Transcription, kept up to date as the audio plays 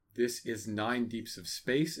This is Nine Deeps of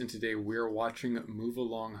Space, and today we're watching Move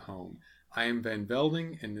Along Home. I am Van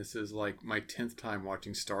Velding, and this is like my 10th time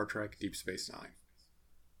watching Star Trek Deep Space Nine.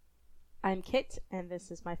 I'm Kit, and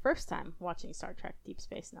this is my first time watching Star Trek Deep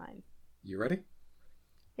Space Nine. You ready?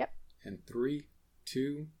 Yep. And 3,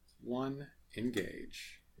 2, 1,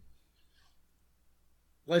 engage.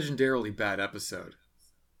 Legendarily bad episode.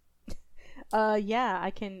 Yeah,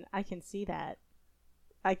 I can see that.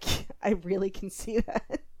 I really can see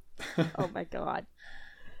that. Oh my god.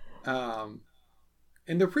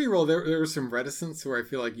 In the pre-roll, there was some reticence where I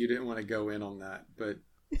feel like you didn't want to go in on that, but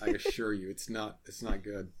I assure you, it's not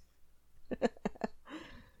good.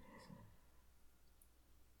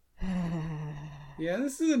 Yeah,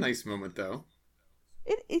 this is a nice moment, though.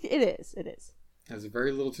 It is. It has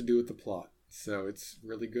very little to do with the plot, so it's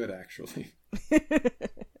really good, actually.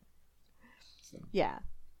 So. Yeah,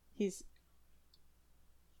 he's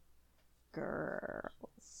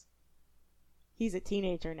girls. He's a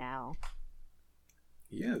teenager now.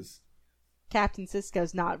 He is. Captain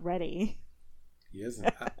Sisko's not ready. He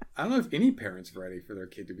isn't. I don't know if any parent's ready for their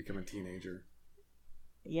kid to become a teenager.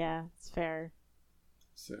 Yeah, it's fair.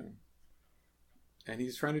 So, and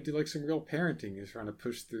he's trying to do like some real parenting. He's trying to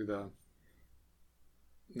push through the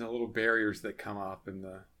little barriers that come up and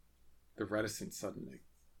the reticence suddenly.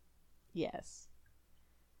 Yes.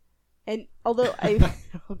 And although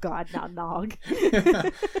oh god, not Nog.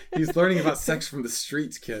 He's learning about sex from the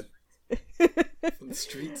streets, Kit. From the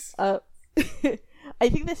streets. I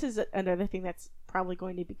think this is another thing that's probably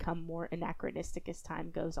going to become more anachronistic as time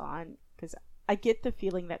goes on, because I get the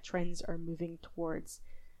feeling that trends are moving towards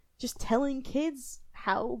just telling kids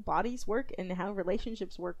how bodies work and how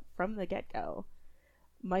relationships work from the get-go.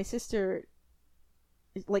 My sister,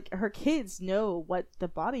 like, her kids know what the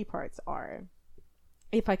body parts are.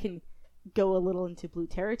 If I can go a little into blue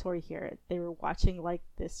territory here, they were watching like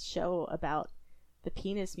this show about the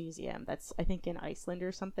penis museum that's, I think, in Iceland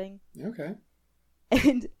or something. Okay.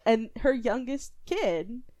 And her youngest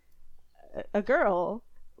kid, a girl,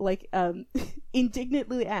 like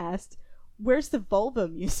indignantly asked, "Where's the vulva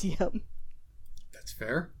museum?" That's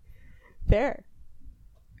fair. Fair.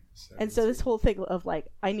 And so this whole thing of like,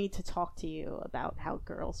 I need to talk to you about how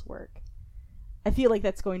girls work, I feel like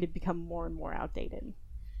that's going to become more and more outdated.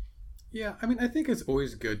 Yeah, I mean, I think it's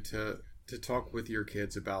always good to talk with your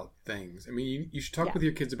kids about things. I mean, you should talk with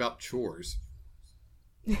your kids about chores.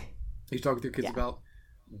 You should talk with your kids about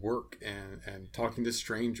work and talking to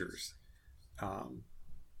strangers.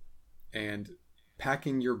 And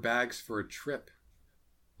packing your bags for a trip,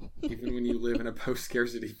 even when you live in a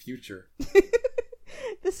post-scarcity future.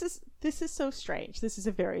 This is so strange. This is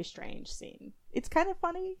a very strange scene. It's kind of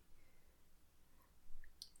funny.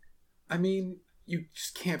 I mean, you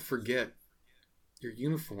just can't forget your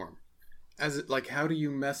uniform. How do you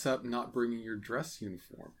mess up not bringing your dress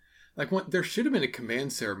uniform? Like, there should have been a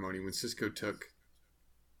command ceremony when Sisko took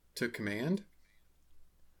command.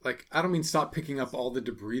 Like, I don't mean stop picking up all the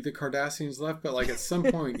debris the Cardassians left, but like at some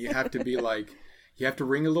point you have to be like, you have to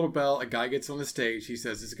ring a little bell. A guy gets on the stage. He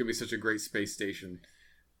says, "This is gonna be such a great space station.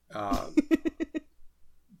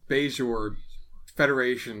 Bajor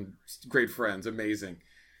Federation, great friends, amazing."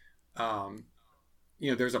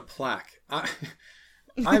 There's a plaque.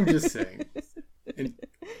 I'm just saying. And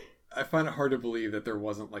I find it hard to believe that there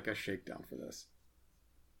wasn't like a shakedown for this.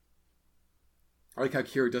 I like how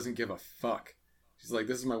Kira doesn't give a fuck. She's like,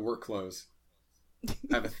 "This is my work clothes.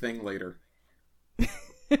 I have a thing later."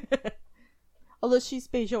 Although she's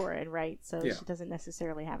Bajoran, right? So she doesn't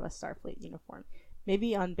necessarily have a Starfleet uniform.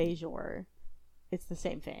 Maybe on Bajor, it's the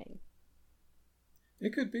same thing.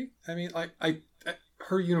 It could be. I mean,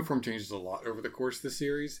 her uniform changes a lot over the course of the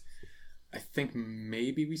series. I think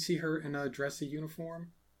maybe we see her in a dressy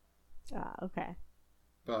uniform. Ah, okay.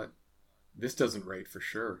 But this doesn't rate for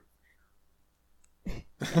sure.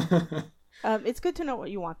 It's good to know what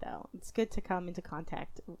you want, though. It's good to come into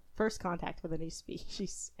first contact with a new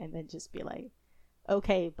species, and then just be like,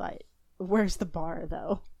 "Okay, but where's the bar,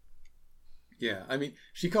 though?" Yeah, I mean,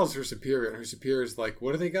 she calls her superior, and her superior is like,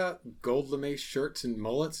 "What do they got? Gold lame shirts and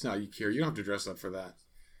mullets? No, you don't have to dress up for that.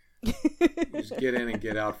 You just get in and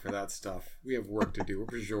get out for that stuff. We have work to do. We're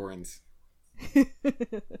Bajorans.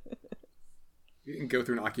 You can go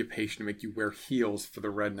through an occupation to make you wear heels for the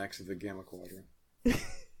rednecks of the Gamma Quadrant."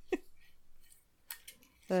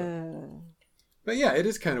 But yeah, it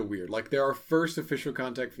is kind of weird. Like, they're our first official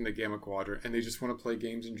contact from the Gamma Quadrant, and they just want to play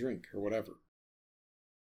games and drink or whatever.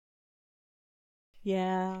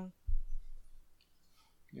 Yeah.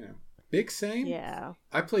 Big same. Yeah.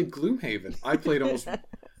 I played Gloomhaven. I played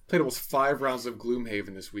almost 5 rounds of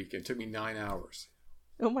Gloomhaven this weekend. It took me 9 hours.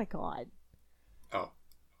 Oh my god. Oh,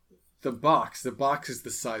 The box is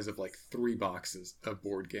the size of like 3 boxes of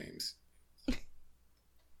board games.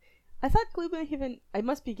 I thought Gloomhaven. I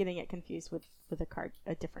must be getting it confused with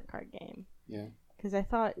a different card game. Yeah. Because I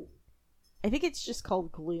think it's just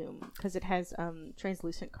called Gloom because it has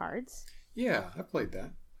translucent cards. Yeah, I played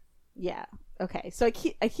that. Yeah. Okay. So I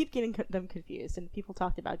keep getting them confused, and people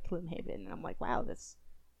talked about Gloomhaven, and I'm like, wow, this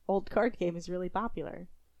old card game is really popular.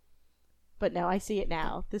 But no, I see it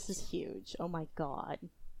now. This is huge. Oh my god.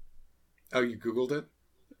 Oh, you Googled it?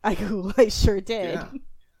 I sure did. Yeah.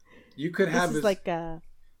 You could have this is like go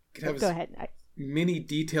ahead. Mini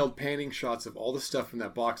detailed panning shots of all the stuff from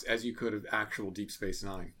that box as you could of actual Deep Space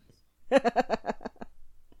Nine.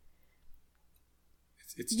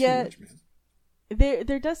 It's too much, man.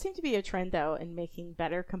 There does seem to be a trend though in making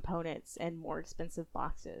better components and more expensive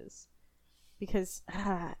boxes. Because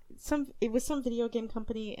it was some video game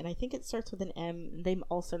company, and I think it starts with an M, and they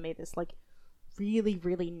also made this like really,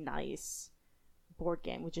 really nice board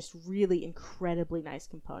game with just really incredibly nice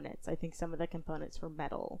components. I think some of the components were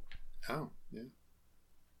metal. Oh, yeah.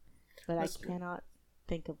 But that's I cannot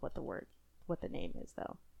think of what the name is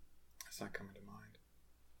though. It's not coming to mind.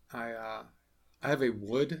 I have a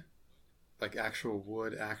wood, like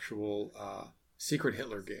actual Secret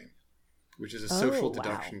Hitler game, which is a social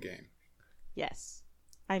deduction game. Yes.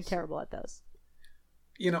 I'm terrible at those.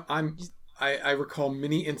 You know, I recall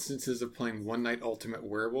many instances of playing One Night Ultimate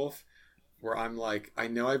Werewolf where I'm like, I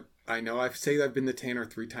know I've said I've been the Tanner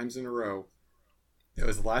 3 times in a row. It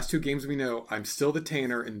was the last 2 games we know. I'm still the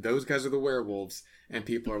Tanner, and those guys are the werewolves. And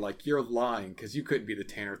people are like, you're lying, because you couldn't be the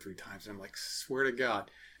Tanner 3 times. And I'm like, swear to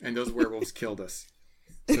God. And those werewolves killed us.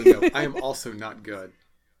 So no, I am also not good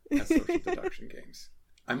at social deduction games.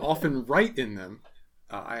 I'm often right in them.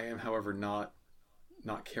 I am, however, not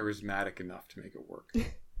charismatic enough to make it work.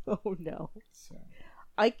 Oh no. So.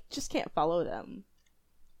 I just can't follow them.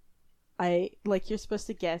 You're supposed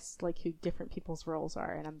to guess like who different people's roles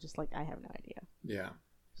are, and I'm just like, I have no idea. Yeah.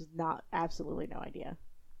 Just absolutely no idea.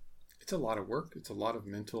 It's a lot of work. It's a lot of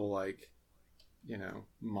mental,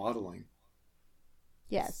 modeling.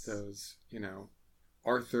 Yes. Those,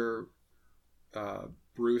 Arthur,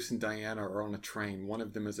 Bruce, and Diana are on a train. One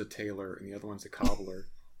of them is a tailor, and the other one's a cobbler.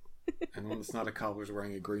 And the one that's not a cobbler is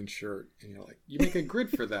wearing a green shirt. And you're like, you make a grid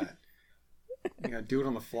for that. You gotta do it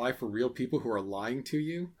on the fly for real people who are lying to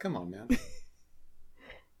you? Come on, man.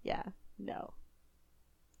 Yeah, no.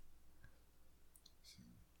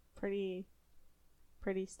 Pretty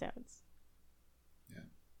stones.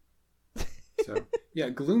 Yeah. So, yeah,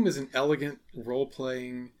 Gloom is an elegant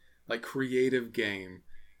role-playing, creative game.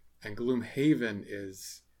 And Gloomhaven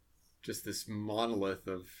is just this monolith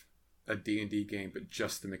of a D&D game, but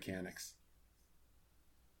just the mechanics.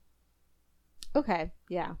 Okay,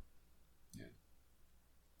 yeah. Yeah.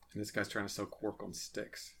 And this guy's trying to sell Quark on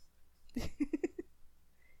sticks.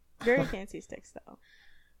 Very fancy sticks, though.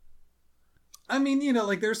 I mean,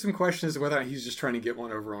 there's some questions whether he's just trying to get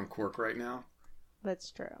one over on Quark right now.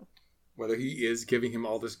 That's true. Whether he is giving him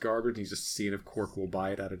all this garbage and he's just seeing if Quark will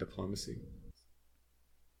buy it out of diplomacy.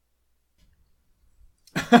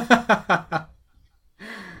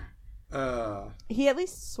 He at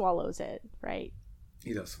least swallows it, right?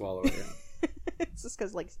 He does swallow it, yeah. It's just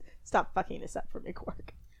because, stop fucking this up for me,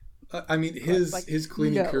 Quark. I mean, his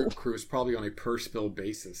cleaning crew is probably on a per spill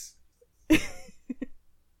basis. I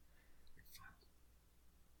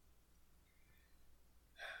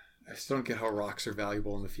still don't get how rocks are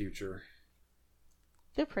valuable in the future.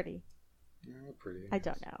 They're pretty. Yeah, they're pretty. I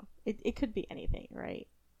don't know. It could be anything, right?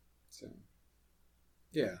 So,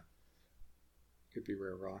 yeah. Could be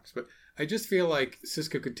rare rocks. But I just feel like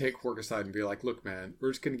Sisko could take Quark aside and be like, look, man,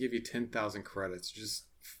 we're just going to give you 10,000 credits. Just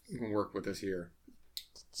work with us here.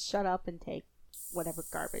 Shut up and take whatever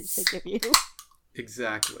garbage they give you.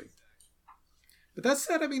 Exactly. But that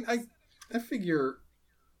said, I mean, I figure...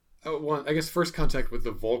 I guess first contact with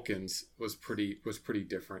the Vulcans was pretty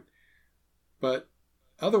different. But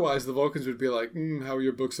otherwise, the Vulcans would be like, how are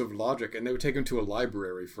your books of logic? And they would take him to a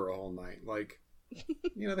library for a whole night.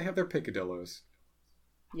 They have their picadillos.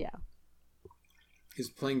 Yeah. Is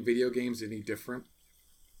playing video games any different?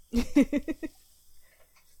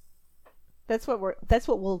 That's what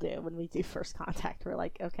we'll do when we do first contact. We're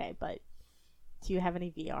like, okay, but do you have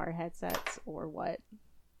any VR headsets or what?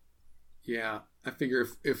 Yeah, I figure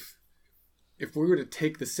if we were to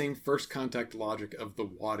take the same first contact logic of the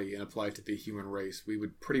Wadi and apply it to the human race, we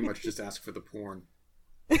would pretty much just ask for the porn.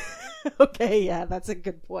 Okay, yeah, that's a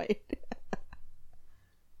good point.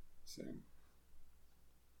 So,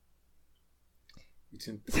 it's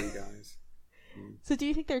in 3 guys. So do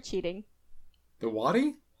you think they're cheating? The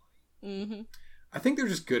Wadi? Mm-hmm. I think they're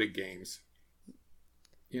just good at games.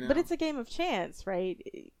 You know? But it's a game of chance, right?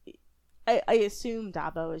 I assume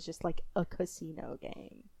Dabo is just like a casino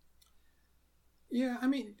game. Yeah, I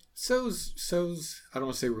mean, so's I don't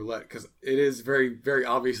want to say roulette because it is very, very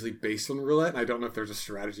obviously based on roulette, and I don't know if there's a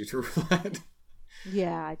strategy to roulette.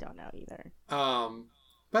 Yeah, I don't know either.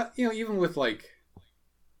 But you know, even with like,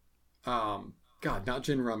 God, not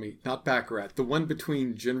Gin Rummy, not Baccarat, the one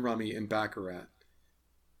between Gin Rummy and Baccarat,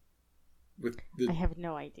 with I have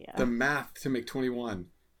no idea. the math to make 21.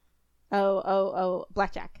 Oh,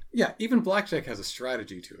 blackjack. Yeah, even blackjack has a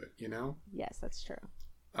strategy to it, you know. Yes, that's true.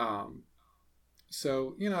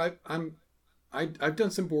 So you know, I've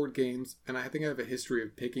done some board games, and I think I have a history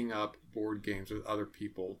of picking up board games with other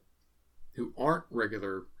people who aren't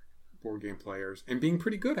regular board game players and being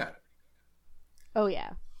pretty good at it. Oh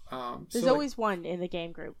yeah. There's so, always one in the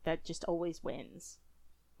game group that just always wins.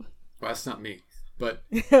 Well, that's not me, but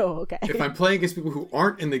Oh, okay. if I'm playing against people who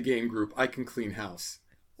aren't in the game group, I can clean house.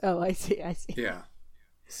 Oh, I see. Yeah.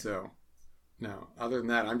 So, no. Other than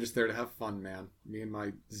that, I'm just there to have fun, man. Me and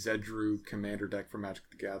my Zedru commander deck for Magic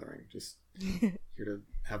the Gathering. Just here to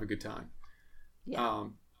have a good time. Yeah.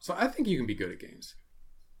 So I think you can be good at games.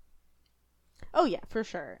 Oh yeah, for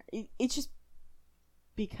sure. It's just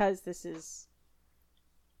because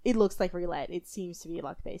it looks like roulette. It seems to be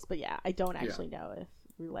luck based, but yeah, I don't actually know if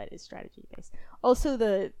roulette is strategy based. Also,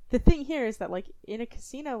 the thing here is that like in a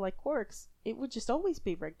casino like Quarks, it would just always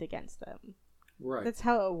be rigged against them. Right. That's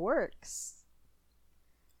how it works.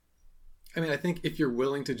 I mean, I think if you're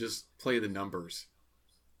willing to just play the numbers.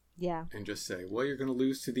 Yeah. And just say, well, you're going to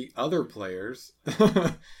lose to the other players.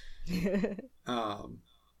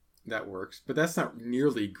 That works. But that's not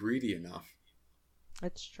nearly greedy enough.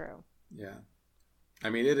 That's true. Yeah.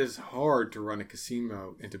 I mean, it is hard to run a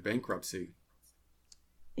casino into bankruptcy.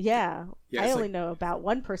 Yeah. Yeah, I only know about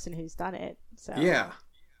one person who's done it. So yeah.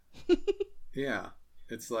 Yeah.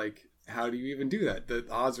 It's like, how do you even do that? The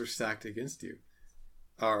odds are stacked against you.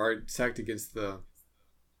 Are stacked against not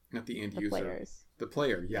the end user. Players. The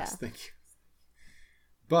player, yes, Yeah. thank you.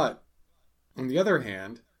 But, on the other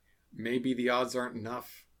hand, maybe the odds aren't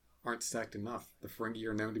stacked enough. The Ferengi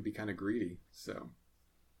are known to be kind of greedy, so.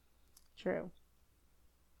 True.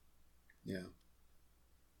 Yeah.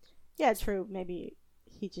 Yeah, true. Maybe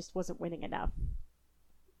he just wasn't winning enough.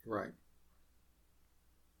 Right.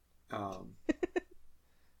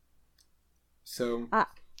 So.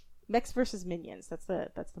 Mechs versus Minions. That's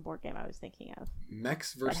the board game I was thinking of.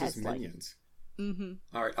 Mechs versus Minions. Mm-hmm.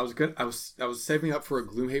 All right, I was good. I was saving up for a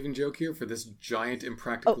Gloomhaven joke here for this giant,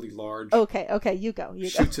 impractically large. Okay, you go.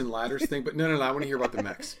 Shoots and ladders thing, but no. I want to hear about the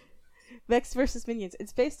mechs. Mechs versus Minions.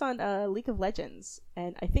 It's based on League of Legends,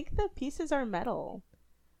 and I think the pieces are metal.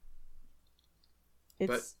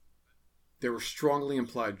 But there were strongly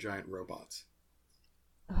implied giant robots.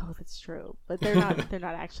 Oh, that's true. But they're not. They're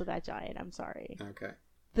not actually that giant. I'm sorry. Okay.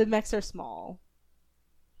 The mechs are small.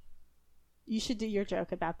 You should do your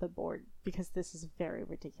joke about the board because this is a very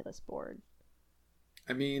ridiculous board.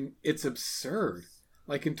 I mean, it's absurd.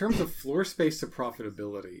 Like, in terms of floor space to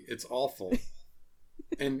profitability, it's awful.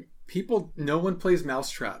 And no one plays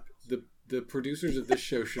Mousetrap. The producers of this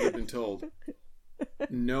show should have been told.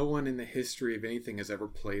 No one in the history of anything has ever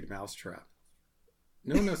played Mousetrap.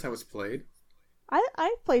 No one knows how it's played.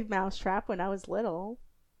 I played Mousetrap when I was little.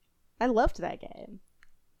 I loved that game.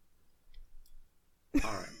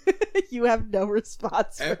 All right. You have no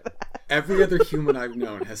response for that. Every other human I've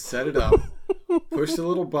known has set it up, pushed a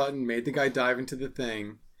little button, made the guy dive into the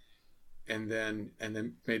thing, and then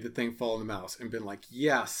made the thing fall in the mouse and been like,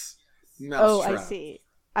 yes, Mousetrap. Oh,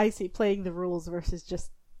 I see. Playing the rules versus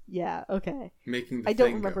just okay. Making the I don't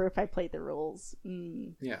thing remember go. if I played the rules.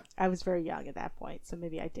 Yeah. I was very young at that point, so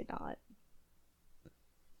maybe I did not.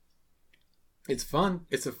 It's fun.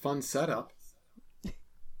 It's a fun setup.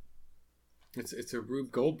 It's a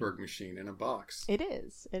Rube Goldberg machine in a box. It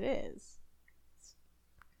is. And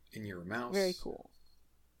you're a mouse. Very cool.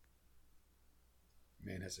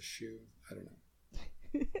 Man has a shoe. I don't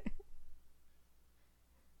know.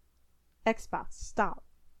 Xbox, stop.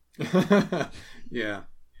 Yeah.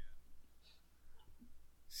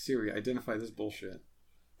 Siri, identify this bullshit.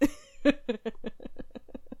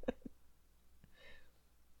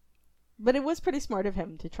 But it was pretty smart of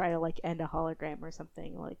him to try to like end a hologram or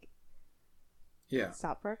something like. Yeah.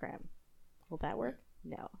 Stop program. Will that work?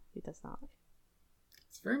 No, it does not.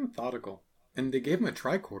 It's very methodical. And they gave him a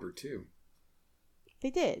tricorder too. They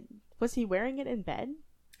did. Was he wearing it in bed?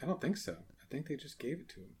 I don't think so. I think they just gave it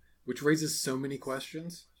to him. Which raises so many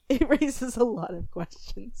questions. It raises a lot of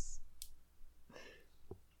questions.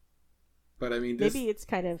 But I mean, maybe it's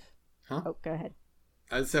kind of. Huh? Oh, go ahead.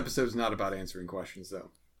 This episode is not about answering questions,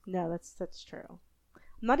 though. No, that's true.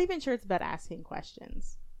 I'm not even sure it's about asking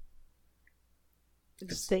questions.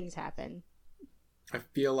 Just things happen. I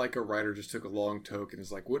feel like a writer just took a long toke and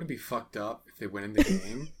is like, wouldn't it be fucked up if they went in the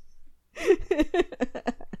game?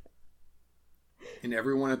 And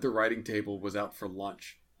everyone at the writing table was out for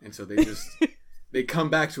lunch. And so they come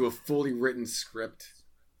back to a fully written script.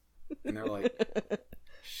 And they're like,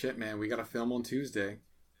 shit, man, we got to film on Tuesday.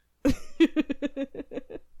 Let's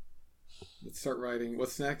start writing.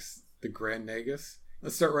 What's next? The Grand Nagus?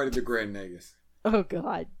 Let's start writing the Grand Nagus. Oh,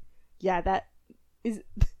 God. Yeah, that is...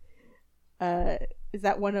 is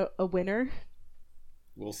that one a winner?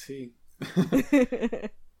 We'll see.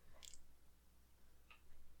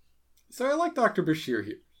 So I like Dr. Bashir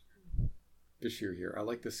here. I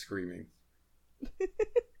like the screaming.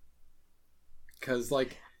 Because,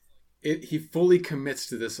 like, he fully commits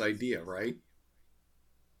to this idea, right?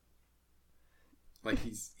 Like,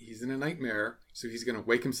 he's in a nightmare, so he's going to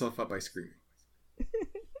wake himself up by screaming.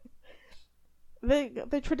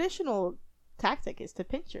 The traditional tactic is to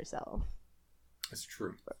pinch yourself. That's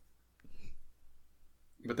true.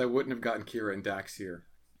 But that wouldn't have gotten Kira and Dax here.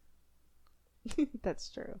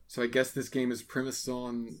 That's true. So I guess this game is premised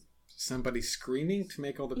on somebody screaming to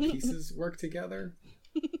make all the pieces work together?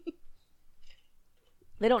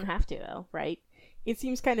 They don't have to, though, right? It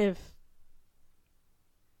seems kind of...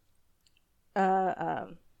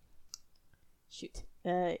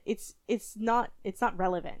 It's not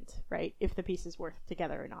relevant, right? If the pieces work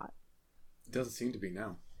together or not. It doesn't seem to be,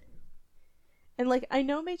 no. And, like, I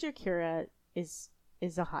know Major Kira is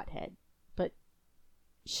a hothead, but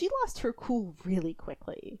she lost her cool really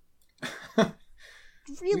quickly.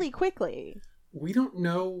 Quickly. We don't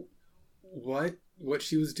know what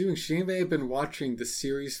she was doing. She may have been watching the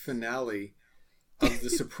series finale of The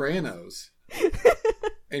Sopranos.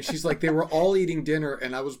 And she's like, they were all eating dinner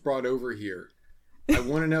and I was brought over here. I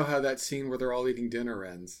want to know how that scene where they're all eating dinner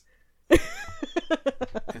ends.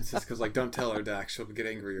 And Sisko's like, don't tell her, Dax. She'll get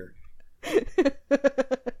angrier.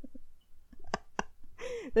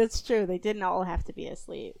 That's true. They didn't all have to be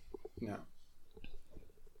asleep. No.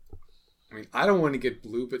 I mean, I don't want to get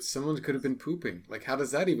blue, but someone could have been pooping. Like, how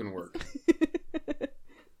does that even work?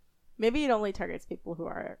 Maybe it only targets people who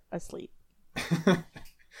are asleep.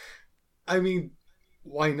 I mean,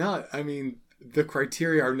 why not? I mean, the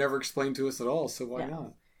criteria are never explained to us at all, so why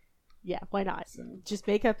not? Yeah, why not? So. Just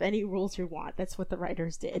make up any rules you want. That's what the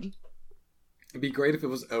writers did. It'd be great if it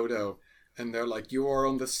was Odo, and they're like, you are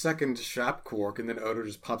on the second Shap Quark, and then Odo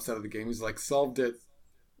just pops out of the game. He's like, solved it.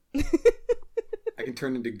 I can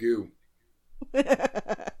turn into goo.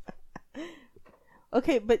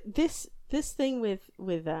 Okay, but this thing with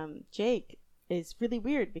Jake is really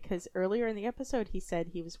weird because earlier in the episode he said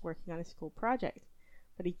he was working on a school project,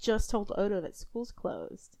 but he just told Odo that school's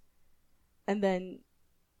closed. And then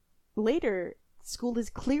later, school is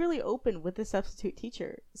clearly open with the substitute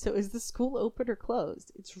teacher. So is the school open or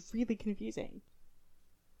closed? It's really confusing.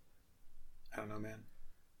 I don't know, man.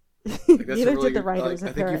 Like, neither did the writers,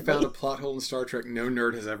 I think you found a plot hole in Star Trek no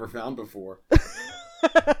nerd has ever found before.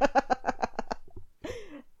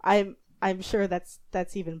 I'm sure that's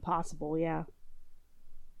even possible, yeah.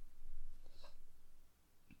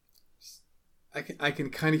 I can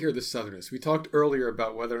kind of hear the Southerners. We talked earlier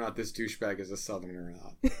about whether or not this douchebag is a Southerner or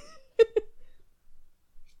not.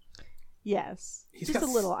 Yes. Just a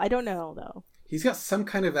little. I don't know, though. He's got some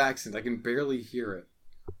kind of accent. I can barely hear it.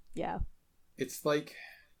 Yeah. It's like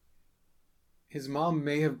his mom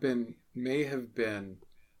may have been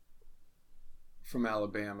from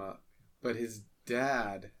Alabama, but his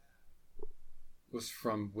dad was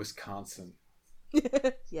from Wisconsin.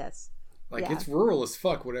 Yes. Like, it's rural as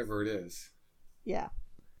fuck, whatever it is. Yeah.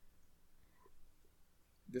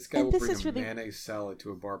 This guy will bring a mayonnaise salad to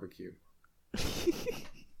a barbecue.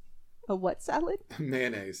 A what salad?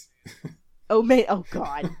 Mayonnaise. Oh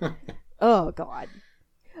God. Oh God.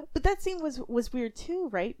 But that scene was weird too,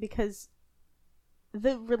 right? Because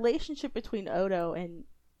the relationship between Odo and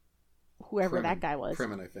whoever that guy was.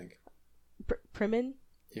 Primin, I think. Primin?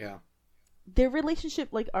 Yeah. Their relationship,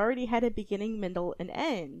 like, already had a beginning, middle, and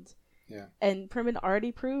end. Yeah. And Primin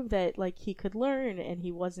already proved that, like, he could learn and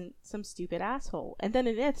he wasn't some stupid asshole. And then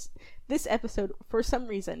in this episode, for some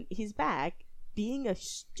reason, he's back being a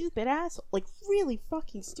stupid asshole. Like, really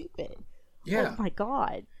fucking stupid. Yeah. Oh my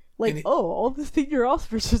God. Like, all the senior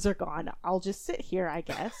officers are gone. I'll just sit here, I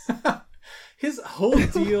guess. His whole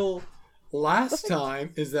deal last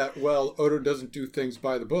time is that, well, Odo doesn't do things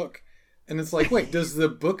by the book. And it's like, wait, does the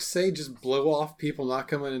book say just blow off people not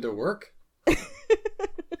coming into work?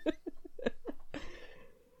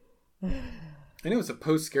 I know it's a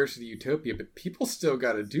post-scarcity utopia, but people still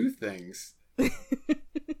gotta do things.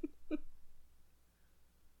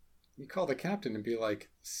 You call the captain and be like,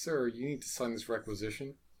 "Sir, you need to sign this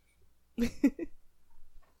requisition."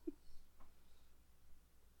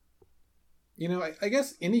 You know, I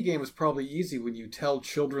guess any game is probably easy when you tell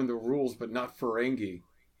children the rules, but not Ferengi.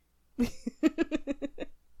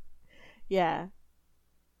 Yeah.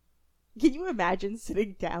 Can you imagine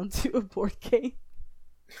sitting down to a board game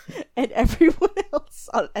and everyone else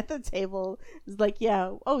at the table is like,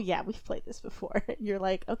 yeah, oh yeah, we've played this before. And you're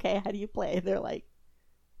like, okay, how do you play? And they're like,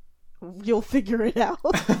 you'll figure it out.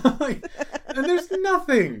 And there's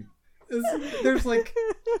nothing. There's like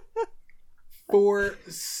 4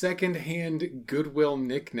 secondhand Goodwill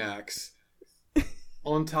knickknacks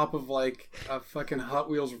on top of like a fucking Hot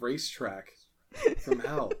Wheels racetrack from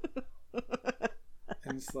hell.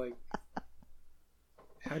 And it's like,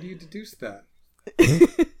 how do you deduce that?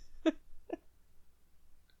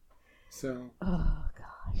 So, oh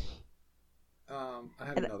gosh. I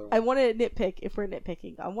had another one. I want to nitpick if we're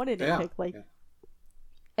nitpicking. I want to nitpick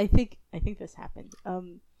I think this happened.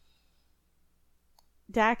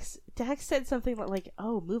 Dax said something like,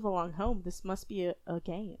 "Oh, move along home. This must be a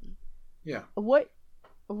game." Yeah. What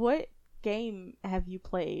game have you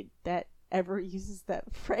played that ever uses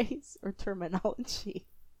that phrase or terminology?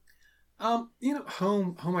 You know,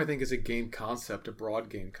 home I think is a game concept, a broad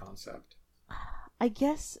game concept. I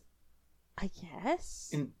guess.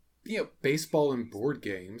 In baseball and board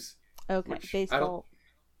games. Okay,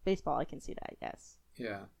 baseball I can see that, I guess.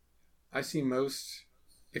 Yeah. I see most.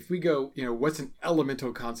 If we go, what's an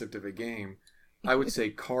elemental concept of a game? I would say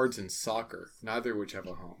cards and soccer, neither of which have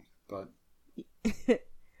a home. But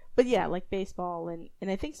but yeah, like baseball and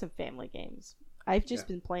I think some family games. I've just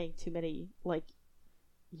been playing too many like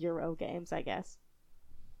Euro games, I guess.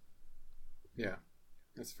 Yeah,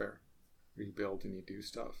 that's fair. You build and you do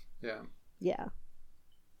stuff. Yeah. Yeah.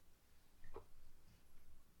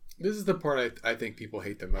 This is the part I think people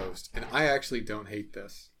hate the most, and I actually don't hate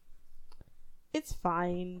this. It's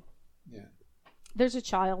fine. Yeah. There's a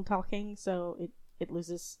child talking, so it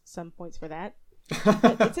loses some points for that.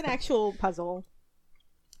 But it's an actual puzzle.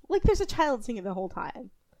 Like, there's a child singing the whole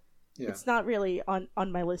time. Yeah. It's not really on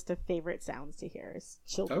my list of favorite sounds to hear is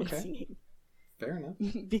children singing. Fair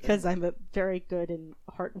enough. Because I'm a very good and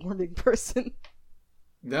heartwarming person.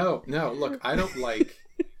 No. Look, I don't like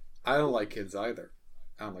kids either.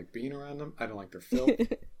 I don't like being around them. I don't like their filth.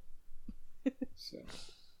 So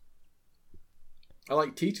I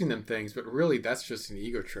like teaching them things, but really that's just an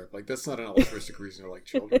ego trip. Like, that's not an altruistic reason to like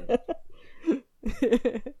children.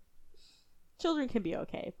 Children can be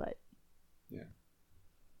okay, but yeah.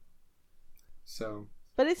 So,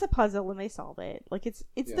 but it's a puzzle and they solve it. Like, it's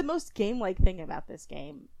the most game-like thing about this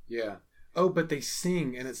game. Yeah. Oh, but they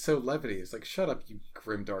sing and it's so levity. It's like, shut up, you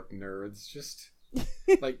grimdark nerds. Just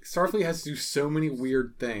like, Starfleet has to do so many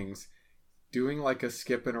weird things. Doing like a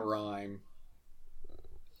skip and a rhyme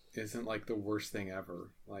isn't like the worst thing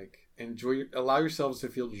ever. Like, allow yourselves to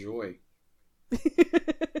feel joy.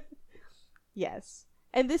 Yes.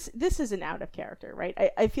 And this is an out of character, right?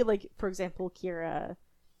 I feel like, for example, Kira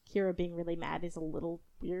being really mad is a little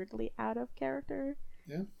weirdly out of character.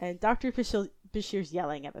 Yeah. And Dr. Bashir's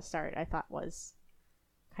yelling at the start I thought was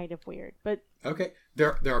kind of weird. But okay.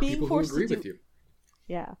 There are people who agree with you.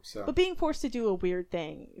 Yeah. So. But being forced to do a weird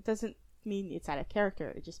thing, it doesn't mean it's out of character.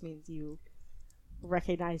 It just means you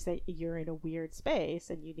recognize that you're in a weird space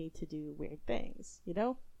and you need to do weird things, you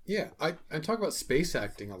know? Yeah. I talk about space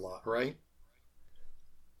acting a lot, right?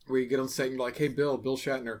 Where you get on set and you're like, hey, Bill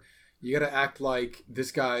Shatner, you got to act like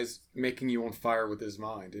this guy's making you on fire with his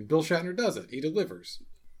mind. And Bill Shatner does it. He delivers.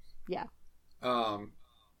 Yeah.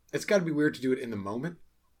 It's got to be weird to do it in the moment,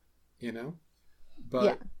 you know?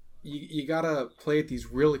 But you got to play at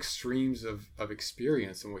these real extremes of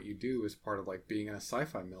experience, and what you do is part of like being in a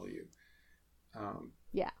sci-fi milieu.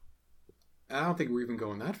 Yeah. I don't think we're even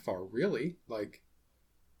going that far, really. Like,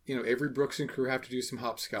 Avery Brooks and crew have to do some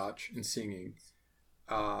hopscotch and singing.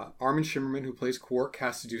 Armin Shimmerman, who plays Quark,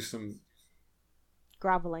 has to do some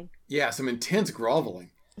groveling. Yeah, some intense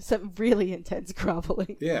groveling. Some really intense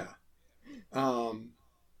groveling. Yeah. So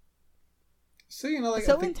like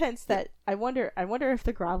so intense that I wonder if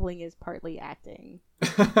the groveling is partly acting.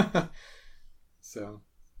 So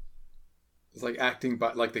it's like acting,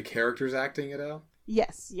 but like the characters acting it out.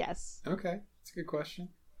 Yes. Okay, that's a good question.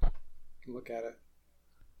 Can look at it.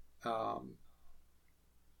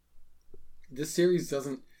 This series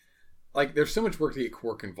doesn't like. There's so much work to get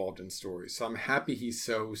Quark involved in stories, so I'm happy he's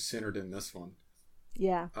so centered in this one.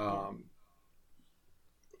 Yeah.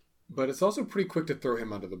 But it's also pretty quick to throw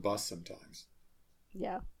him under the bus sometimes.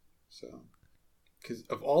 Yeah. So, because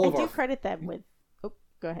of all of I do credit them with. Oh,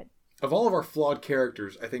 go ahead. Of all of our flawed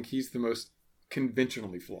characters, I think he's the most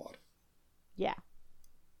conventionally flawed. Yeah.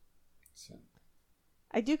 So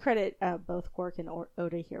I do credit both Quark and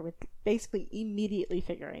Oda here with basically immediately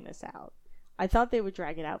figuring this out. I thought they would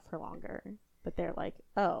drag it out for longer, but they're like,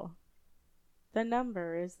 oh, the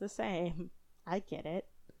number is the same. I get it.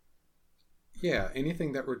 yeah,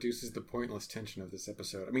 anything that reduces the pointless tension of this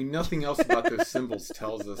episode. I mean, nothing else about those symbols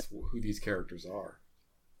tells us who these characters are.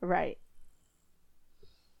 Right.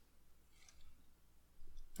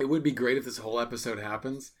 It would be great if this whole episode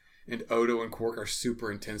happens and Odo and Quark are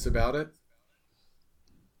super intense about it.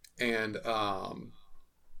 And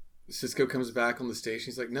Sisko comes back on the station.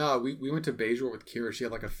 He's like, no, we went to Bajor with Kira. She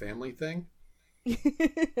had like a family thing.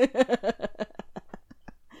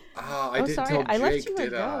 I didn't tell Jake,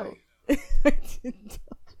 did I? I didn't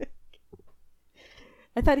tell Jake.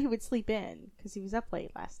 I thought he would sleep in because he was up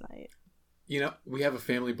late last night. You know, we have a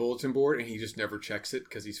family bulletin board and he just never checks it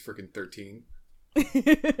because he's freaking 13.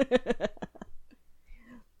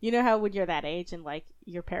 You know how when you're that age and like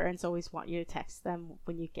your parents always want you to text them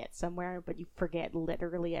when you get somewhere, but you forget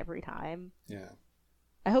literally every time? Yeah.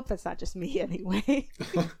 I hope that's not just me anyway.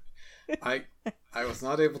 I was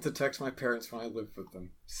not able to text my parents when I lived with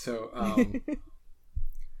them. So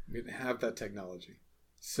we didn't have that technology.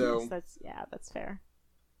 So yes, that's fair.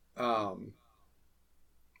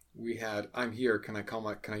 We had I'm here, can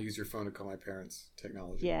I use your phone to call my parents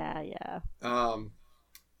technology. Yeah.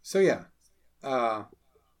 So yeah.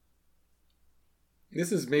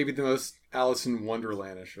 This is maybe the most Alice in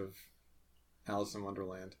Wonderland-ish of Alice in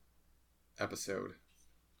Wonderland episode.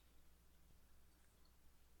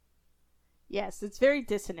 Yes, it's very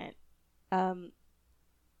dissonant. Kira,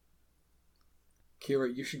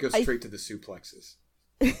 you should go straight to the suplexes.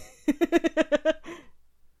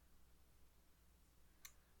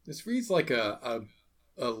 This reads like a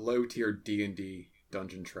low-tier D&D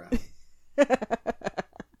dungeon trap.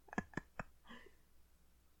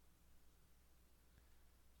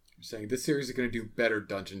 I'm saying this series is going to do better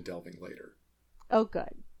dungeon delving later. Oh,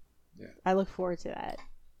 good. Yeah. I look forward to that.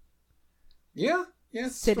 Yeah.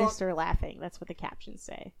 Sinister strong. Laughing. That's what the captions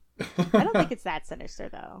say. I don't think it's that sinister,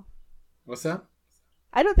 though. What's that?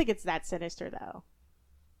 I don't think it's that sinister, though.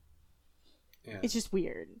 Yeah. It's just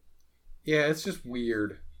weird. Yeah, it's just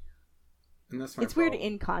weird. And that's my problem. Weird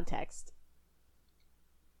in context.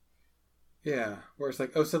 Yeah, where it's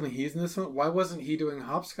like, oh, suddenly he's in this one? Why wasn't he doing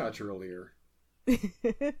hopscotch earlier?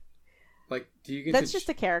 Like, do you get That's just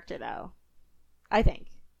a character, though. I think.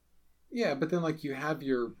 Yeah, but then, like, you have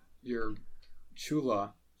your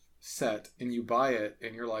Chula set, and you buy it,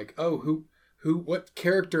 and you're like, oh, what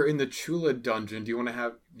character in the Chula dungeon do you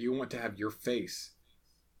want to have your face?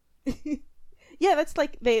 Yeah, that's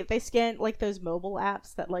like, they scan, like, those mobile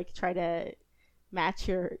apps that, like, try to match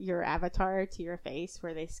your avatar to your face,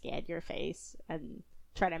 where they scan your face and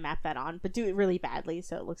try to map that on, but do it really badly,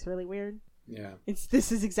 so it looks really weird. Yeah.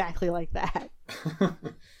 This is exactly like that.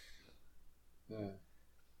 Yeah.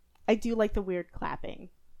 I do like the weird clapping.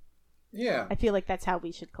 Yeah. I feel like that's how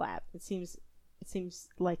we should clap. It seems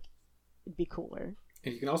like it'd be cooler.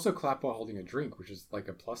 And you can also clap while holding a drink, which is like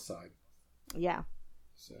a plus side. Yeah.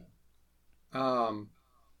 So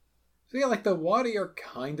yeah, like the Wadi are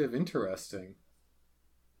kind of interesting.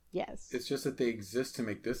 Yes. It's just that they exist to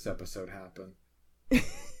make this episode happen.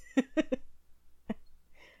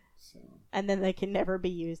 So. And then they can never be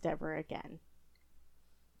used ever again.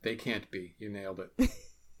 They can't be. You nailed it.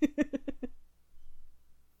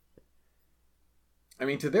 I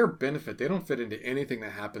mean, to their benefit, they don't fit into anything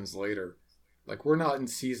that happens later. Like, we're not in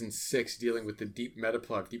season 6 dealing with the deep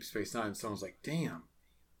metaplot of Deep Space Nine. Someone's like, damn.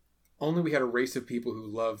 Only we had a race of people who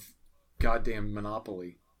love goddamn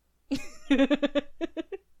Monopoly. But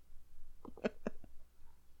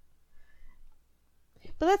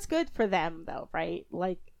that's good for them, though, right?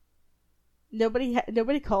 Like,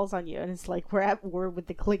 nobody calls on you, and it's like, we're at war with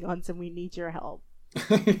the Klingons, and we need your help.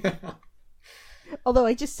 Yeah. Although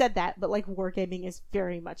I just said that, but like, wargaming is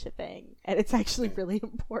very much a thing, and it's actually really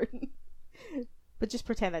important. But just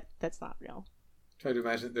pretend that that's not real. Try to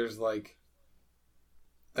imagine there's like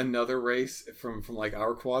another race from like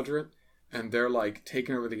our quadrant, and they're like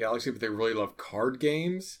taking over the galaxy, but they really love card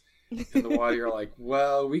games. And the Wadi are like,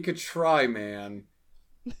 well, we could try, man.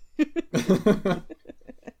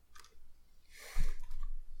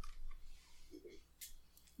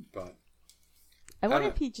 But I wonder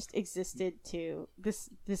if he just existed to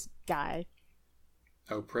this guy.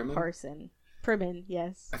 Oh, Primin? Primin,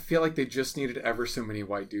 yes. I feel like they just needed ever so many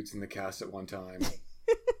white dudes in the cast at one time.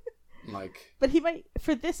 Like, but he might,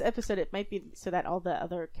 for this episode, it might be so that all the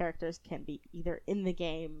other characters can be either in the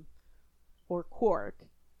game or Quark.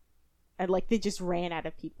 And like, they just ran out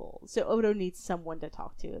of people. So Odo needs someone to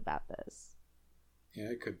talk to about this. Yeah,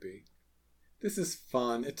 it could be. This is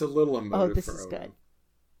fun. It's a little emotive this for is Odo.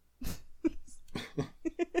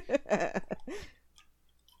 good.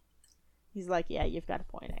 He's like, yeah, you've got a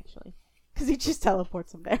point, actually. Because he just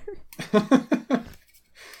teleports him there.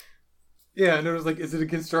 Yeah, and it was like, is it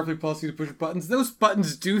against Starfleet policy to push buttons? Those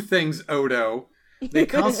buttons do things, Odo. They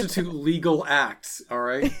constitute legal acts, all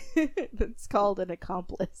right? That's called an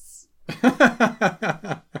accomplice.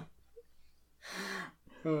 I'm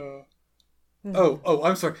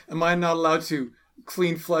sorry. Am I not allowed to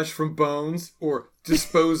clean flesh from bones or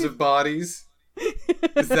dispose of bodies?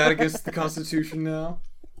 Is that against the Constitution now?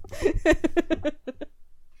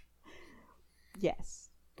 Yes.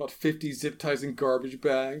 About 50 zip ties in garbage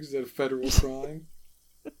bags. Is that a federal crime?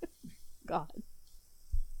 God.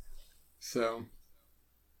 So.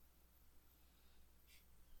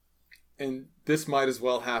 And this might as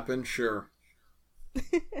well happen, sure.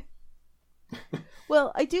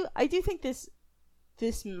 Well, I do think this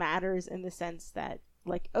matters in the sense that,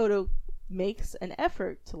 like, Odo makes an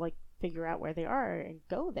effort to, like, figure out where they are and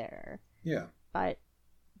go there. Yeah. But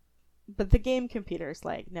the game computer's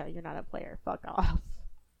like, no, you're not a player. Fuck off.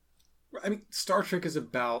 I mean, Star Trek is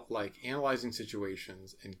about, like, analyzing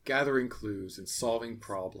situations and gathering clues and solving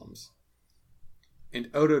problems. And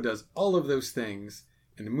Odo does all of those things,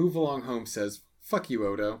 and the Move Along Home says, fuck you,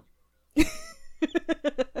 Odo. You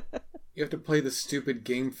have to play the stupid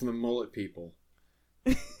game from the mullet people.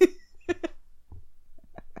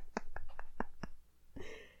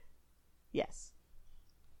 Yes.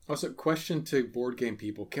 Also, question to board game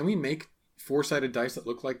people. Can we make 4-sided dice that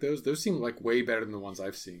look like those? Those seem like way better than the ones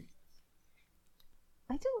I've seen.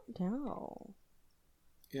 I don't know.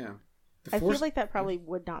 Yeah. I feel like that probably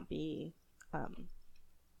would not be...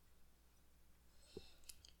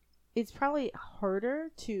 it's probably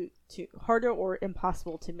harder harder or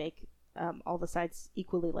impossible to make all the sides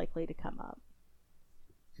equally likely to come up.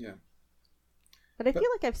 Yeah. But I feel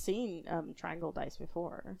like I've seen triangle dice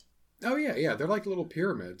before. Oh yeah. They're like little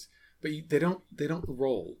pyramids, but they don't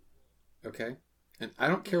roll. Okay? And I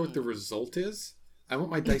don't care what the result is. I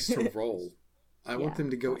want my dice to roll. I want them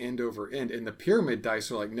to go end over end. And the pyramid dice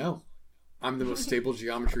are like, no, I'm the most stable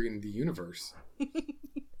geometry in the universe.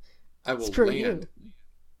 I will land.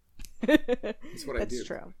 That's what I do. That's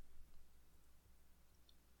true.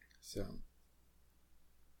 So,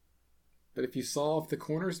 but if you saw off the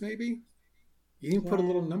corners, maybe you can put a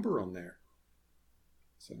little number on there.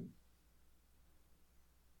 So,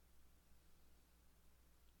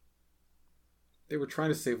 they were trying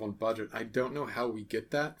to save on budget. I don't know how we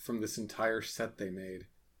get that from this entire set they made.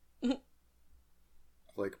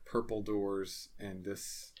 Like purple doors and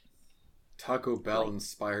this Taco Bell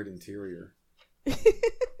inspired interior.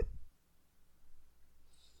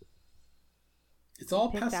 It's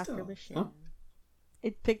all pastel. Huh?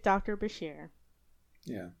 It picked Dr. Bashir.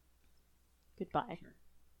 Yeah. Goodbye. Sure.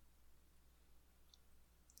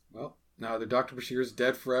 Well, now either Dr. Bashir is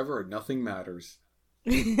dead forever or nothing matters.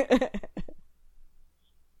 I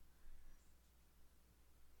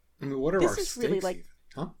mean, what are our stakes? Really like,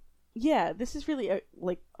 huh? Yeah, this is really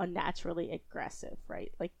like unnaturally aggressive,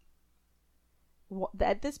 right? Like,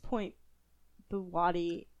 at this point, the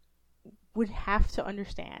Wadi would have to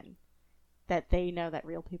understand that they know that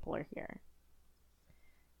real people are here.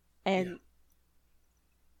 And,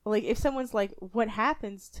 like, if someone's like, what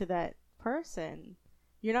happens to that person?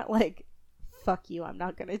 You're not like, fuck you, I'm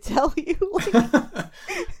not gonna tell you. Like,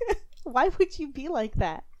 why would you be like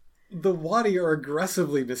that? The Wadi are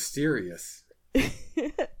aggressively mysterious. It's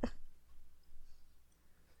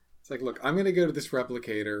like, look, I'm gonna go to this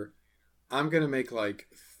replicator. I'm gonna make, like,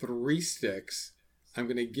 3 sticks. I'm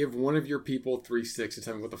going to give one of your people 3 sticks to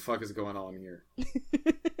tell me what the fuck is going on here.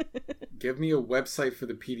 Give me a website for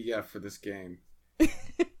the PDF for this game.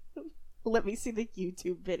 Let me see the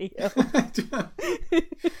YouTube video.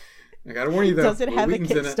 I gotta warn you though. Does it have a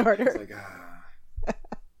Kickstarter? It's like,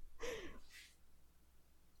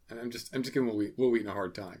 And I'm just giving Will Wheaton a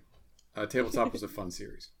hard time. Tabletop was a fun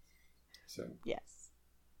series. So yes.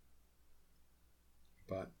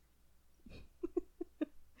 But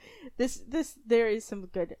there is some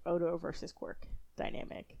good Odo versus Quark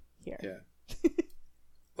dynamic here. Yeah.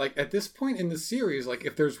 Like, at this point in the series, like,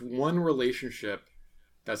 if there's one relationship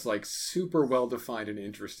that's, like, super well defined and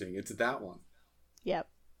interesting, it's that one. Yep.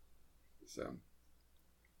 So,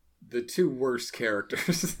 the 2 worst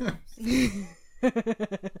characters.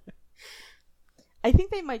 I think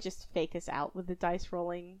they might just fake us out with the dice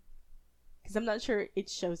rolling, because I'm not sure it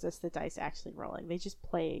shows us the dice actually rolling. They just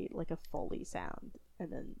play like a Foley sound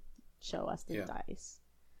and then show us the dice.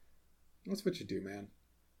 That's what you do, man.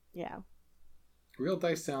 Yeah. Real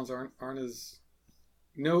dice sounds aren't as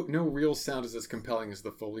no real sound is as compelling as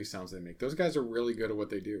the Foley sounds they make. Those guys are really good at what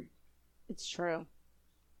they do. It's true.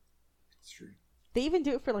 It's true. They even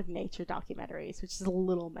do it for like nature documentaries, which is a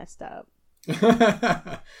little messed up.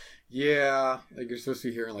 Yeah, like you're supposed to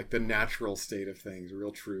be hearing like the natural state of things,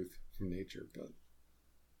 real truth from nature, but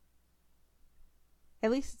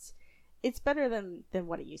At least it's better than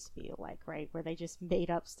what it used to be like, right? Where they just made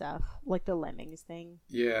up stuff, like the Lemmings thing.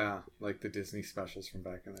 yeah, like the Disney specials from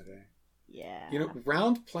back in the day. Yeah. You know,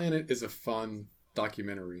 Round Planet is a fun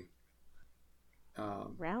documentary.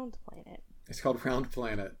 Round Planet. It's called Round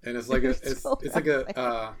Planet, and it's like it's like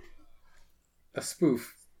a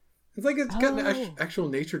spoof. It's like it's got actual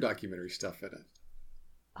nature documentary stuff in it.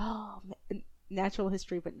 Oh, natural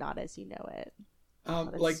history, but not as you know it.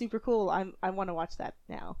 That's Like super cool. I want to watch that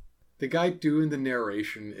now. the guy doing the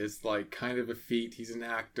narration is like kind of a feat. He's an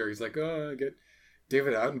actor. He's like, oh, I get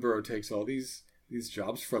David Attenborough takes all these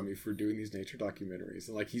jobs from me for doing these nature documentaries,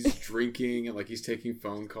 and like he's drinking and like he's taking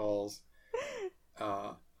phone calls.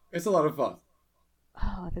 It's a lot of fun.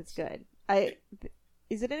 Oh, that's good.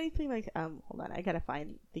 Is it anything like hold on, I gotta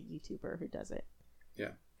find the YouTuber who does it.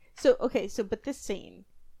 Yeah. So but this scene,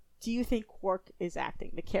 do you think Quark is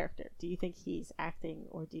acting, the character? Do you think he's acting,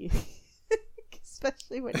 or do you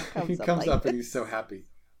especially when he comes he comes up and he's so happy.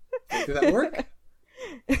 Like, did that work?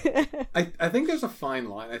 I think there's a fine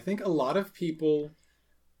line. I think a lot of people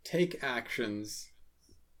take actions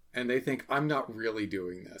and they think, I'm not really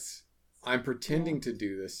doing this. I'm pretending to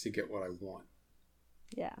do this to get what I want.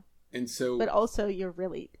 Yeah. And so, but also you're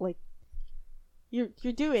really like you're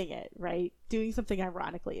doing it, right? Doing something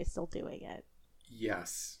ironically is still doing it.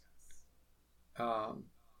 Yes.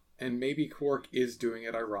 And maybe Quark is doing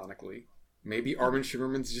it ironically. Maybe Armin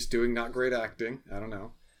Shimmerman's just doing not great acting. I don't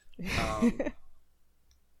know.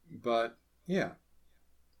 But yeah,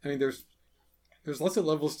 I mean, there's lots of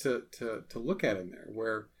levels to look at in there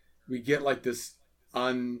where we get like this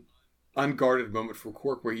unguarded moment for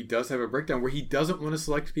Quark where he does have a breakdown where he doesn't want to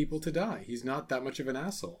select people to die. He's not that much of an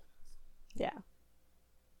asshole. Yeah.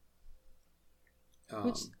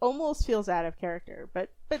 Which almost feels out of character, but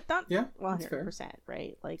not 100%,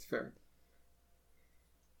 right? Like, it's fair.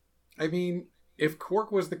 I mean, if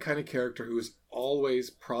Quark was the kind of character who always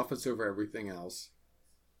profits over everything else,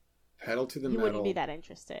 pedal to the metal, he wouldn't be that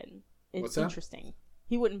interested. It's interesting.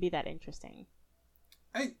 He wouldn't be that interesting.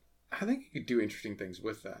 I think you could do interesting things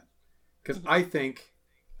with that. Because I think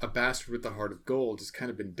A Bastard with the Heart of Gold has kind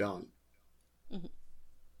of been done. Mm-hmm.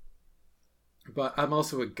 But I'm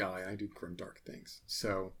also a guy, and I do grimdark things.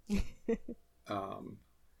 So,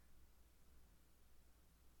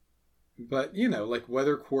 but, you know, like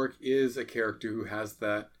whether Quark is a character who has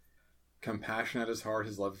that compassion at his heart,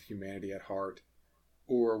 his love of humanity at heart,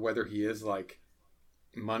 or whether he is like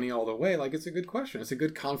money all the way, like it's a good question. It's a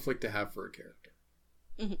good conflict to have for a character.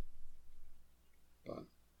 Mm-hmm. But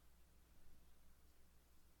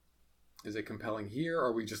is it compelling here, or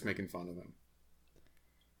are we just making fun of him?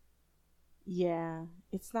 Yeah,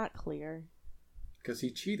 it's not clear. Because he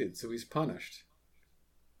cheated, so he's punished.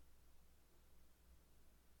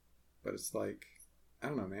 But it's like, I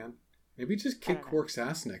don't know, man. Maybe just kick Quark's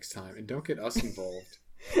ass next time and don't get us involved.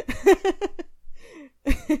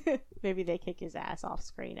 Maybe they kick his ass off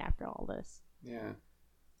screen after all this. Yeah.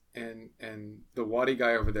 And the Wadi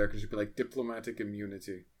guy over there could just be like, diplomatic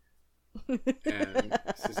immunity. And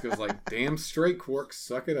Sisko's like, damn straight, Quark,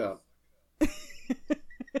 suck it up.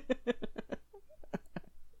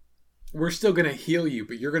 We're still going to heal you,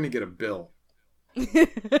 but you're going to get a bill.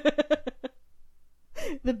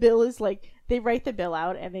 The bill is like, they write the bill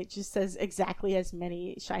out and it just says exactly as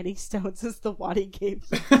many shining stones as the Wadi gave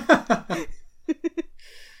you.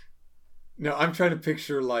 No, I'm trying to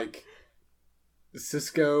picture like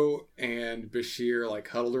Sisko and Bashir like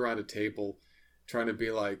huddled around a table trying to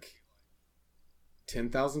be like,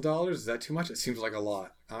 $10,000? Is that too much? It seems like a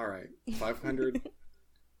lot. All right. 500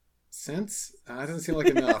 cents? That doesn't seem like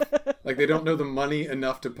enough. Like they don't know the money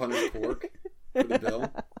enough to punish Quark for the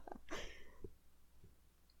bill.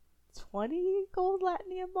 20 gold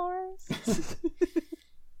Latinium bars?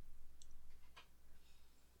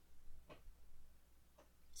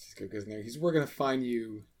 Sisko goes in there. We're going to fine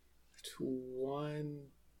you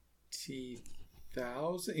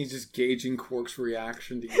 20,000. He's just gauging Quark's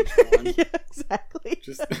reaction to each one. Yeah, exactly.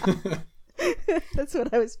 Just That's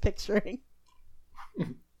what I was picturing.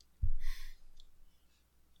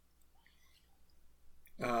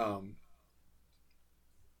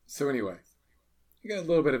 So anyway, you got a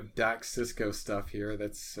little bit of Dax Sisko stuff here.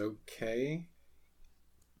 That's okay.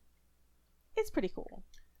 It's pretty cool.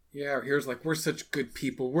 Yeah, here's like, we're such good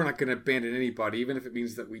people. We're not going to abandon anybody, even if it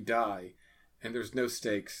means that we die. And there's no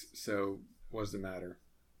stakes. So what does it matter?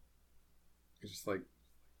 It's just like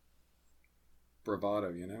bravado,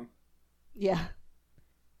 you know? Yeah.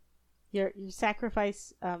 Your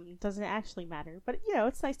sacrifice doesn't actually matter, but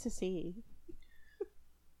it's nice to see.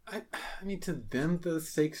 I mean, to them the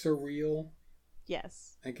stakes are real.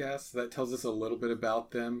 Yes. I guess that tells us a little bit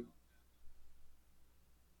about them.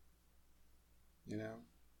 You know,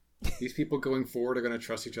 these people going forward are going to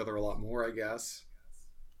trust each other a lot more, I guess.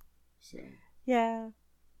 So. Yeah.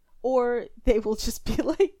 Or they will just be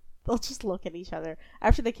like, they'll just look at each other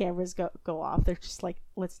after the cameras go off. They're just like,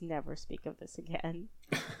 let's never speak of this again.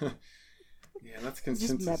 Yeah, that's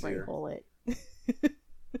consensus just memory here. hole it.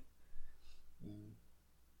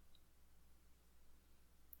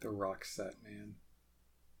 The rock set, man.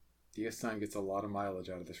 DS9 gets a lot of mileage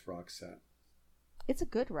out of this rock set. It's a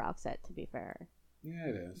good rock set, to be fair. Yeah,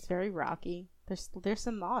 it is. It's very rocky. There's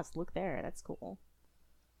some moss. Look there. That's cool.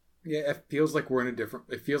 Yeah, it feels like we're in a different...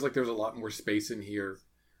 It feels like there's a lot more space in here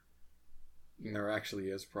than there actually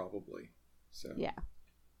is, probably. So yeah.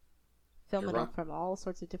 Filming up from all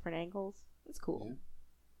sorts of different angles. It's cool. Yeah.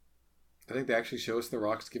 I think they actually show us the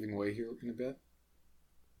rocks giving way here in a bit.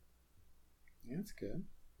 Yeah, it's good.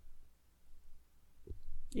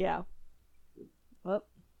 Yeah. Well.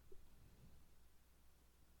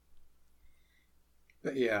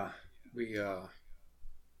 But yeah, we,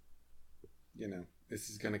 this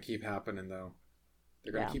is going to keep happening, though.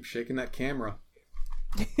 They're going to keep shaking that camera.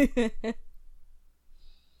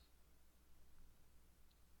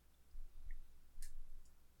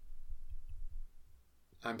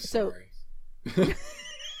 I'm sorry.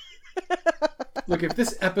 Look, if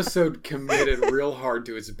this episode committed real hard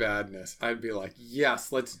to its badness, I'd be like,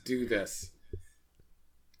 yes, let's do this.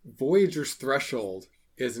 Voyager's Threshold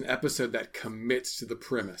is an episode that commits to the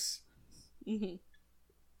premise. Mm-hmm.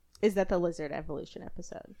 Is that the lizard evolution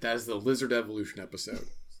episode? That is the lizard evolution episode.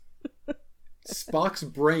 Spock's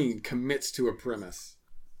brain commits to a premise.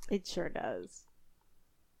 It sure does.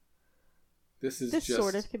 This just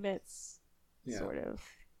sort of commits. Yeah. Sort of.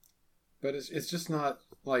 But it's just not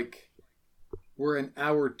like we're in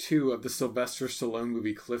hour 2 of the Sylvester Stallone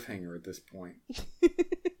movie cliffhanger at this point.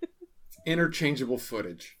 It's interchangeable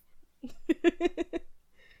footage.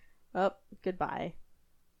 Oh, goodbye.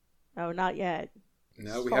 Oh, not yet.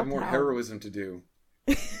 No, we have more heroism to do.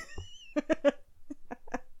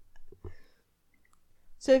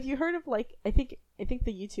 So have you heard of I think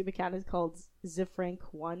the YouTube account is called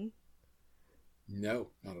Zifrank1? No,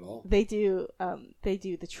 not at all. They do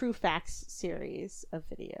the True Facts series of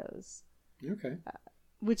videos. Okay.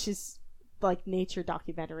 Which is like nature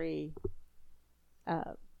documentary,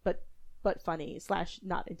 but funny /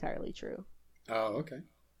 not entirely true. Oh, okay.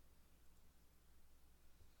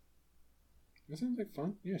 That sounds like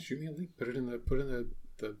fun. Yeah, shoot me a link. Put it in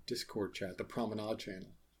the Discord chat, the Promenade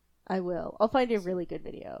channel. I will. I'll find a really good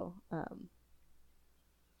video.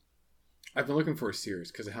 I've been looking for a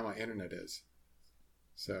series because of how my internet is.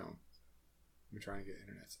 So I'm trying to get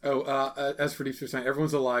internet. Oh, as for Deep Space Nine,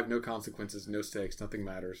 everyone's alive, no consequences, no stakes, nothing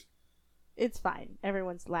matters. It's fine.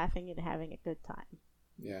 Everyone's laughing and having a good time.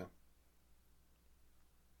 Yeah.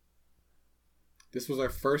 This was our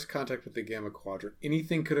first contact with the Gamma Quadrant.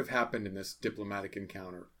 Anything could have happened in this diplomatic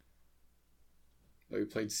encounter. But we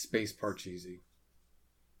played Space Parcheesi.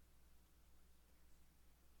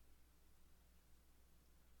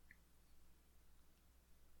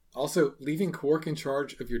 Also, leaving Quark in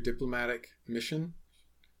charge of your diplomatic mission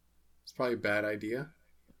is probably a bad idea.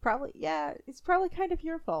 Probably, yeah. It's probably kind of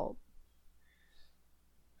your fault.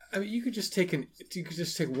 I mean, you could just take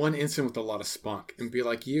one incident with a lot of spunk and be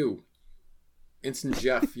like, you, Ensign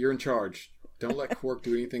Jeff, you're in charge. Don't let Quark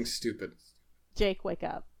do anything stupid. Jake, wake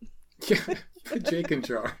up. Yeah, put Jake in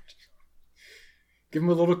charge. Give him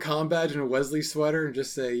a little comm badge and a Wesley sweater and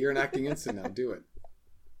just say, you're an acting ensign now. Do it.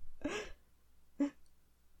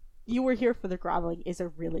 You were here for the groveling is a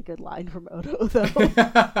really good line from Odo, though.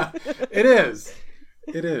 It is.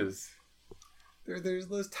 It is. There's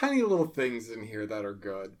those tiny little things in here that are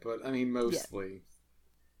good, but I mean, mostly.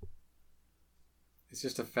 Yeah. It's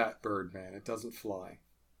just a fat bird, man. It doesn't fly.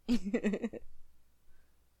 And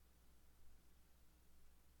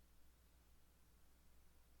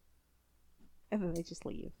then they just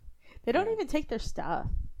leave. They don't even take their stuff.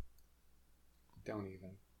 Don't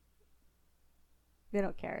even. They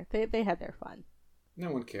don't care. They had their fun.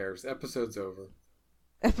 No one cares. Episode's over.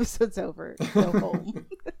 Episode's over. Go home.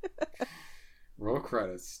 Roll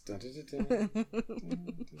credits. Dun, dun, dun, dun.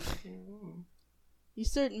 You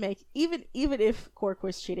shouldn't make even if Quark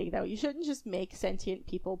was cheating though. You shouldn't just make sentient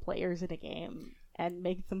people players in a game and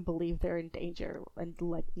make them believe they're in danger and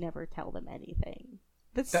never tell them anything.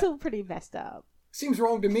 That's still pretty messed up. Seems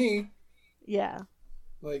wrong to me. Yeah.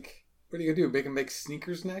 Like, what are you gonna do? Make him make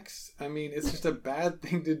sneakers next? I mean, it's just a bad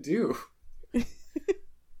thing to do.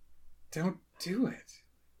 Don't do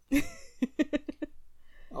it.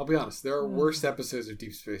 I'll be honest, there are worse episodes of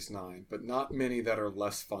Deep Space Nine, but not many that are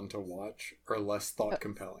less fun to watch or less thought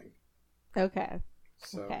compelling. Okay.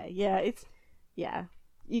 So, Okay. Yeah.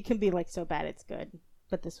 You can be like so bad it's good,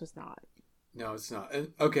 but this was not. no, it's not.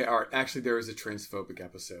 And, okay, all right. Actually, there was a transphobic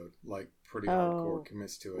episode, like pretty hardcore,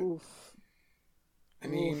 commits to it. Oof. I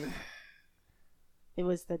mean, it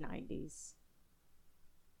was the 90s.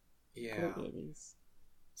 Yeah. Late 80s.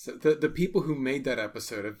 So the people who made that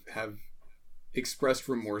episode have expressed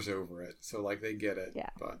remorse over it. So like they get it. Yeah.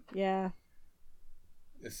 But yeah.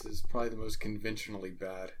 This is probably the most conventionally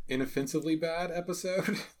bad, inoffensively bad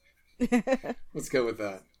episode. Let's go with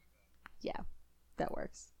that. Yeah. That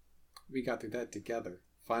works. We got through that together.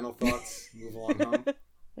 Final thoughts, move along home.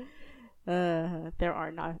 There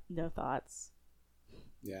are no thoughts.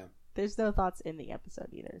 Yeah. There's no thoughts in the episode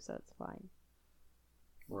either, so it's fine.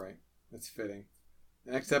 Right. That's fitting.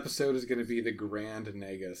 The next episode is going to be the Grand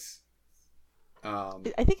Nagus.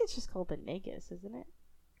 I think it's just called the Nagus, isn't it?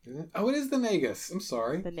 Is it? Oh, it is the Nagus. I'm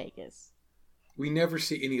sorry. The Nagus. We never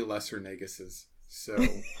see any lesser Naguses, so...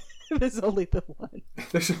 There's only the one.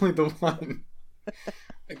 There's only the one.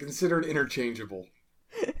 I consider it interchangeable.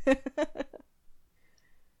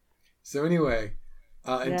 So anyway,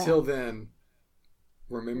 until then,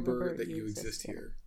 remember that you exist here.